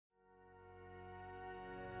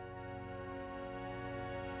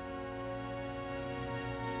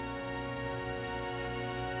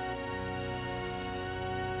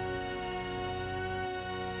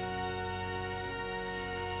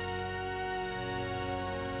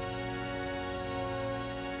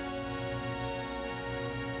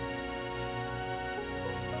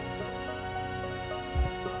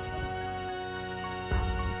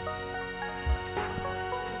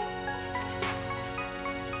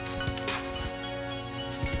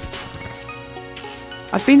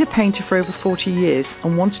I've been a painter for over 40 years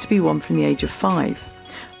and wanted to be one from the age of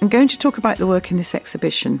 5. I'm going to talk about the work in this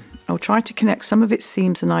exhibition. I'll try to connect some of its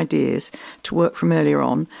themes and ideas to work from earlier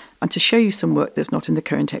on and to show you some work that's not in the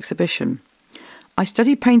current exhibition. I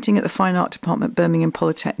studied painting at the Fine Art Department at Birmingham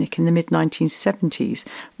Polytechnic in the mid-1970s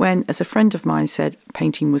when, as a friend of mine said,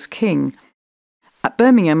 painting was king. At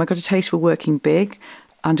Birmingham, I got a taste for working big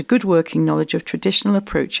and a good working knowledge of traditional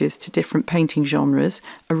approaches to different painting genres,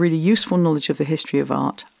 a really useful knowledge of the history of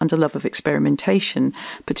art, and a love of experimentation,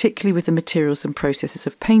 particularly with the materials and processes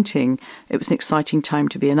of painting. It was an exciting time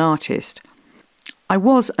to be an artist. I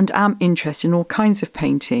was and am interested in all kinds of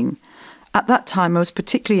painting. At that time, I was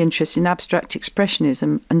particularly interested in abstract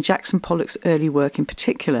expressionism and Jackson Pollock's early work in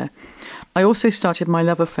particular. I also started my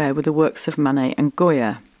love affair with the works of Manet and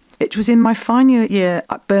Goya. It was in my final year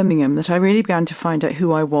at Birmingham that I really began to find out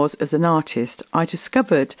who I was as an artist. I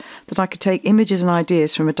discovered that I could take images and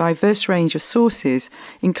ideas from a diverse range of sources,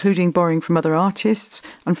 including borrowing from other artists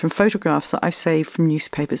and from photographs that I've saved from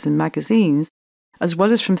newspapers and magazines, as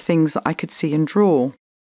well as from things that I could see and draw.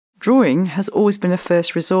 Drawing has always been a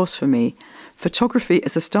first resource for me. Photography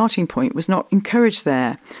as a starting point was not encouraged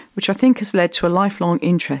there, which I think has led to a lifelong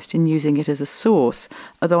interest in using it as a source,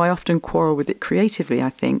 although I often quarrel with it creatively,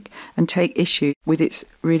 I think, and take issue with its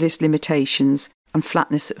realist limitations and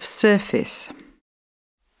flatness of surface.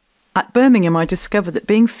 At Birmingham, I discovered that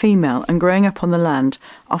being female and growing up on the land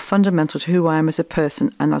are fundamental to who I am as a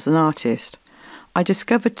person and as an artist. I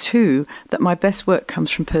discovered, too, that my best work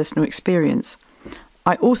comes from personal experience.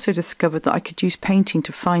 I also discovered that I could use painting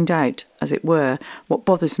to find out, as it were, what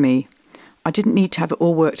bothers me. I didn't need to have it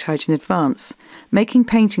all worked out in advance. Making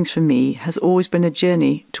paintings for me has always been a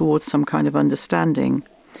journey towards some kind of understanding.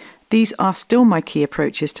 These are still my key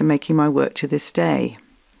approaches to making my work to this day.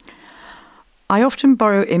 I often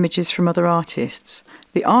borrow images from other artists.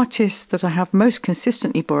 The artist that I have most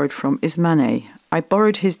consistently borrowed from is Manet. I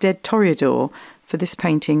borrowed his Dead Toreador for this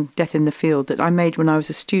painting, Death in the Field, that I made when I was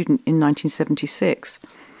a student in 1976.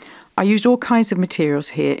 I used all kinds of materials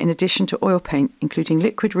here in addition to oil paint, including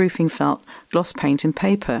liquid roofing felt, gloss paint and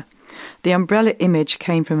paper. The umbrella image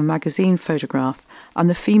came from a magazine photograph and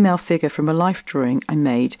the female figure from a life drawing I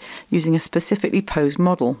made using a specifically posed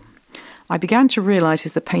model. I began to realise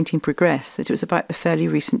as the painting progressed that it was about the fairly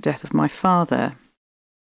recent death of my father.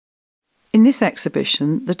 In this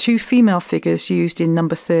exhibition, the two female figures used in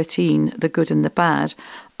number 13, The Good and the Bad,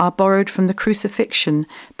 are borrowed from the Crucifixion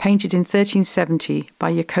painted in 1370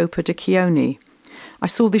 by Jacopo di Chione. I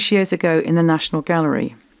saw this years ago in the National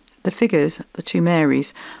Gallery. The figures, the two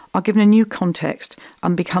Marys, are given a new context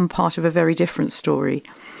and become part of a very different story.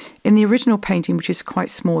 In the original painting, which is quite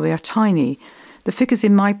small, they are tiny. The figures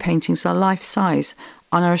in my paintings are life-size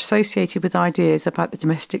and are associated with ideas about the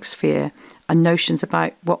domestic sphere and notions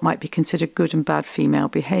about what might be considered good and bad female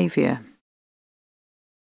behaviour.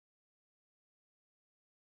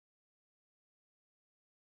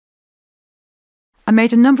 I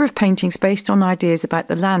made a number of paintings based on ideas about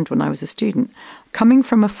the land when I was a student. Coming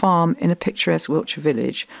from a farm in a picturesque Wiltshire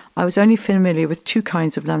village, I was only familiar with two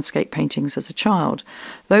kinds of landscape paintings as a child.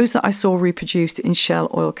 Those that I saw reproduced in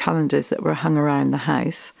shell oil calendars that were hung around the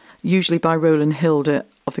house, usually by Rowland Hilder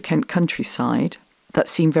of the Kent countryside. That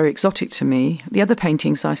seemed very exotic to me. The other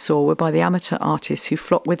paintings I saw were by the amateur artists who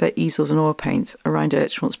flocked with their easels and oil paints around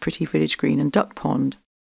Urchmont's pretty village green and duck pond.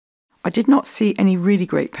 I did not see any really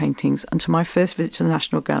great paintings until my first visit to the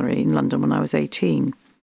National Gallery in London when I was 18.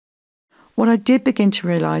 What I did begin to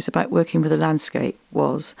realise about working with a landscape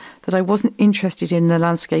was that I wasn't interested in the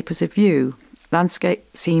landscape as a view,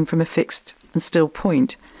 landscape seen from a fixed and still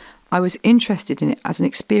point. I was interested in it as an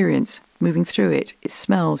experience, moving through it, its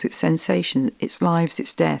smells, its sensations, its lives,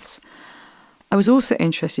 its deaths. I was also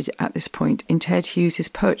interested at this point in Ted Hughes's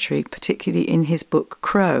poetry, particularly in his book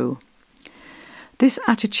Crow. This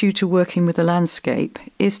attitude to working with the landscape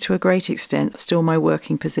is to a great extent still my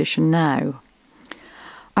working position now.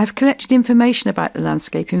 I've collected information about the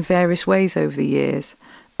landscape in various ways over the years.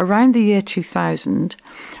 Around the year 2000,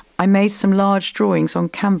 I made some large drawings on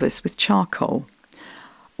canvas with charcoal,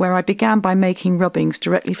 where I began by making rubbings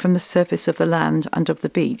directly from the surface of the land and of the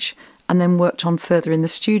beach, and then worked on further in the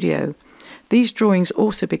studio. These drawings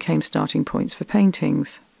also became starting points for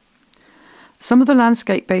paintings. Some of the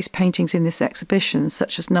landscape-based paintings in this exhibition,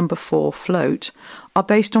 such as number 4, Float, are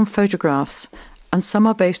based on photographs, and some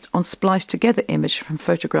are based on spliced-together images from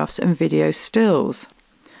photographs and video stills.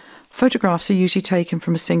 Photographs are usually taken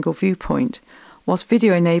from a single viewpoint, whilst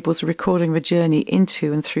video enables a recording of a journey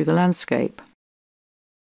into and through the landscape.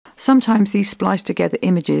 Sometimes these spliced together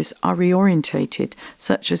images are reorientated,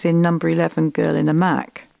 such as in number 11, Girl in a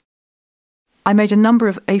Mac. I made a number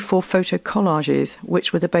of A4 photo collages,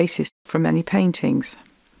 which were the basis for many paintings.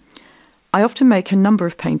 I often make a number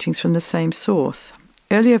of paintings from the same source.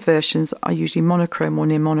 Earlier versions are usually monochrome or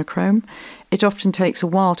near monochrome. It often takes a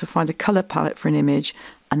while to find a colour palette for an image,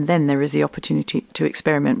 and then there is the opportunity to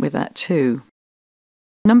experiment with that too.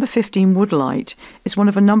 Number 15 Woodlight is one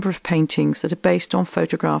of a number of paintings that are based on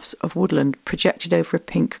photographs of woodland projected over a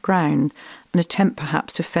pink ground, an attempt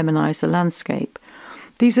perhaps to feminise the landscape.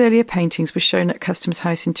 These earlier paintings were shown at Customs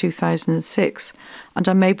House in 2006 and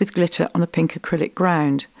are made with glitter on a pink acrylic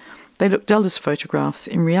ground. They look dull as photographs.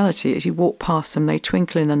 In reality, as you walk past them, they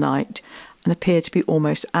twinkle in the night and appear to be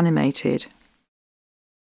almost animated.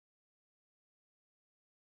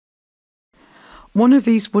 One of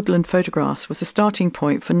these woodland photographs was the starting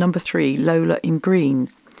point for number 3, Lola in Green.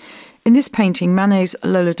 In this painting, Manet's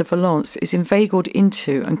Lola de Valence is inveigled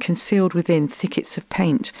into and concealed within thickets of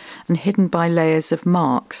paint and hidden by layers of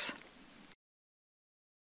marks.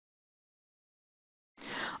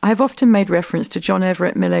 I have often made reference to John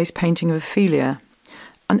Everett Millet's painting of Ophelia.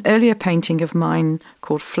 An earlier painting of mine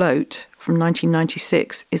called Float from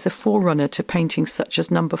 1996 is the forerunner to paintings such as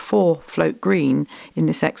number 4, Float Green, in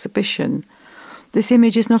this exhibition. This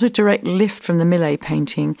image is not a direct lift from the Millet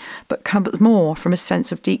painting, but comes more from a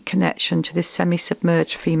sense of deep connection to this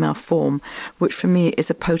semi-submerged female form, which for me is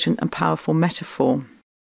a potent and powerful metaphor.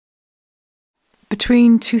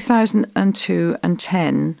 Between 2002 and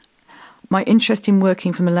 10, my interest in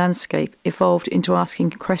working from the landscape evolved into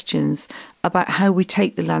asking questions about how we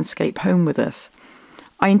take the landscape home with us.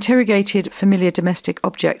 I interrogated familiar domestic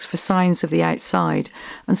objects for signs of the outside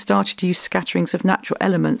and started to use scatterings of natural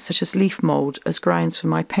elements such as leaf mould as grounds for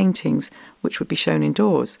my paintings, which would be shown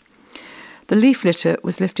indoors. The leaf litter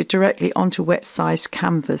was lifted directly onto wet-sized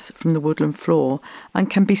canvas from the woodland floor and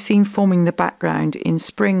can be seen forming the background in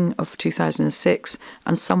spring of 2006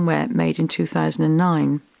 and somewhere made in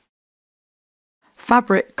 2009.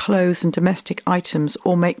 Fabric, clothes and domestic items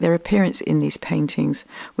all make their appearance in these paintings,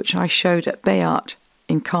 which I showed at Bayart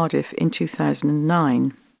in Cardiff in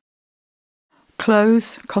 2009.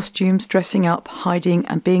 Clothes, costumes, dressing up, hiding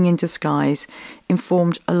and being in disguise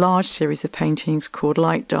informed a large series of paintings called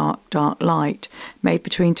Light Dark, Dark Light, made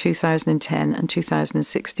between 2010 and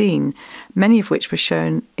 2016, many of which were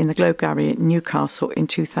shown in the Globe Gallery at Newcastle in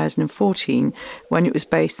 2014 when it was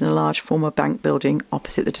based in a large former bank building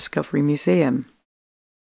opposite the Discovery Museum.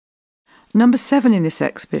 Number 7 in this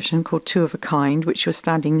exhibition, called Two of a Kind, which you're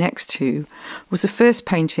standing next to, was the first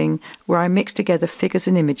painting where I mixed together figures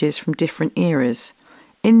and images from different eras.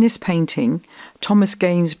 In this painting, Thomas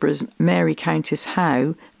Gainsborough's Mary Countess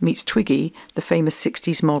Howe meets Twiggy, the famous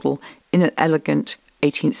 60s model, in an elegant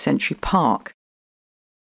 18th century park.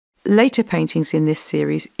 Later paintings in this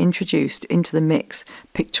series introduced into the mix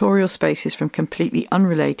pictorial spaces from completely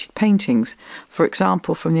unrelated paintings, for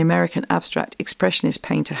example from the American abstract expressionist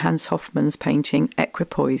painter Hans Hofmann's painting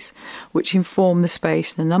Equipoise, which informed the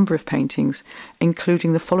space in a number of paintings,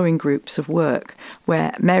 including the following groups of work,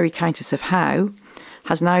 where Mary Countess of Howe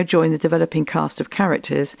has now joined the developing cast of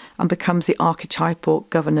characters and becomes the archetypal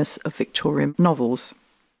governess of Victorian novels.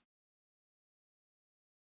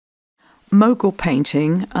 Mogul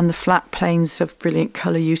painting and the flat planes of brilliant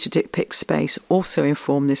colour used to depict space also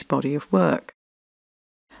inform this body of work.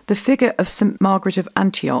 The figure of St. Margaret of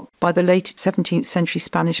Antioch by the late 17th century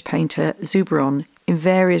Spanish painter Zurbarán in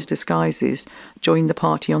various disguises joined the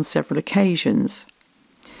party on several occasions.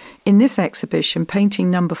 In this exhibition, painting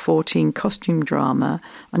number 14, Costume Drama,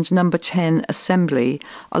 and number 10, Assembly,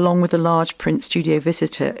 along with a large print studio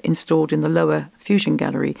visitor installed in the lower Fusion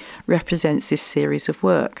Gallery, represents this series of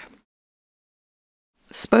work.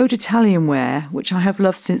 Spode Italian ware, which I have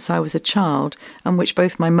loved since I was a child and which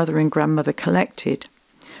both my mother and grandmother collected,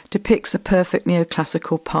 depicts a perfect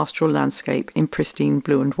neoclassical pastoral landscape in pristine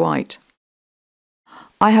blue and white.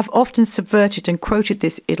 I have often subverted and quoted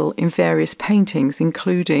this idyll in various paintings,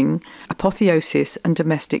 including Apotheosis and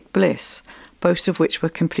Domestic Bliss, both of which were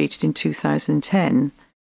completed in 2010.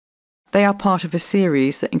 They are part of a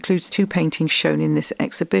series that includes 2 paintings shown in this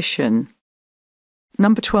exhibition.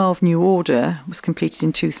 Number 12, New Order, was completed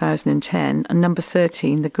in 2010, and number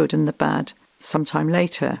 13, The Good and the Bad, sometime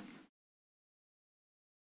later.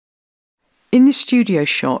 In this studio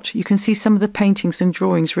shot, you can see some of the paintings and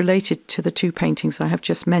drawings related to the 2 paintings I have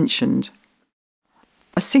just mentioned.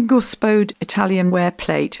 A single Spode Italian ware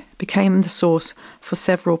plate became the source for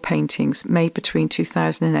several paintings made between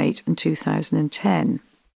 2008 and 2010.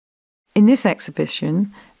 In this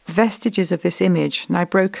exhibition, Vestiges of this image, now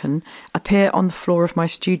broken, appear on the floor of my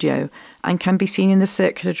studio and can be seen in the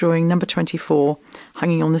circular drawing number 24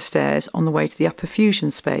 hanging on the stairs on the way to the upper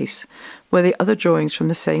fusion space, where the other drawings from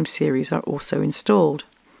the same series are also installed.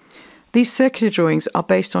 These circular drawings are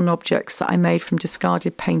based on objects that I made from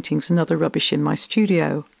discarded paintings and other rubbish in my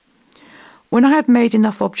studio. When I had made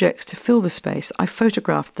enough objects to fill the space, I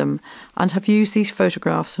photographed them and have used these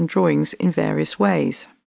photographs and drawings in various ways.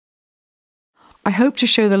 I hope to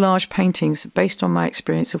show the large paintings based on my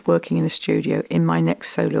experience of working in a studio in my next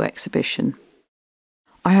solo exhibition.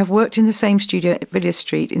 I have worked in the same studio at Villiers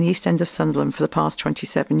Street in the East End of Sunderland for the past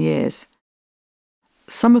 27 years.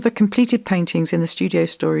 Some of the completed paintings in the Studio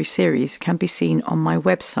Story series can be seen on my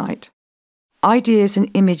website. Ideas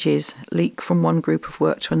and images leak from one group of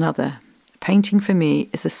work to another. Painting for me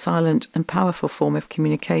is a silent and powerful form of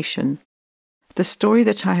communication. The story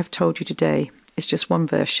that I have told you today is just one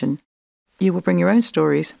version. You will bring your own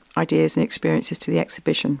stories, ideas and experiences to the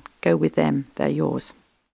exhibition. Go with them, they're yours.